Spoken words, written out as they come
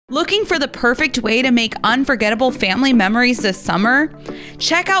Looking for the perfect way to make unforgettable family memories this summer?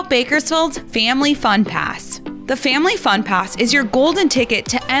 Check out Bakersfield's Family Fun Pass. The Family Fun Pass is your golden ticket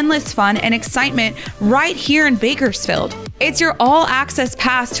to endless fun and excitement right here in Bakersfield. It's your all-access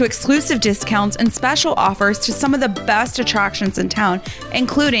pass to exclusive discounts and special offers to some of the best attractions in town,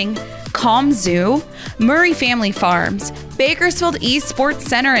 including Calm Zoo, Murray Family Farms, Bakersfield East Sports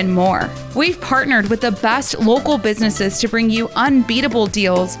Center, and more. We've partnered with the best local businesses to bring you unbeatable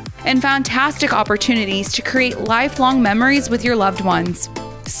deals and fantastic opportunities to create lifelong memories with your loved ones.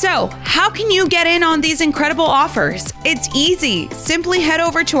 So, how can you get in on these incredible offers? It's easy. Simply head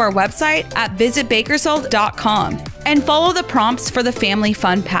over to our website at visitbakersfield.com and follow the prompts for the Family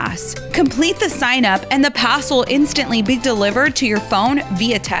Fun Pass. Complete the sign up and the pass will instantly be delivered to your phone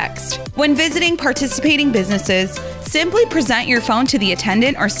via text. When visiting participating businesses, simply present your phone to the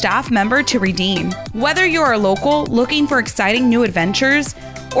attendant or staff member to redeem. Whether you're a local looking for exciting new adventures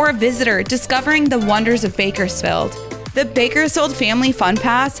or a visitor discovering the wonders of Bakersfield, the Bakersfield Family Fun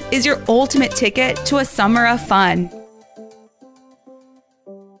Pass is your ultimate ticket to a summer of fun.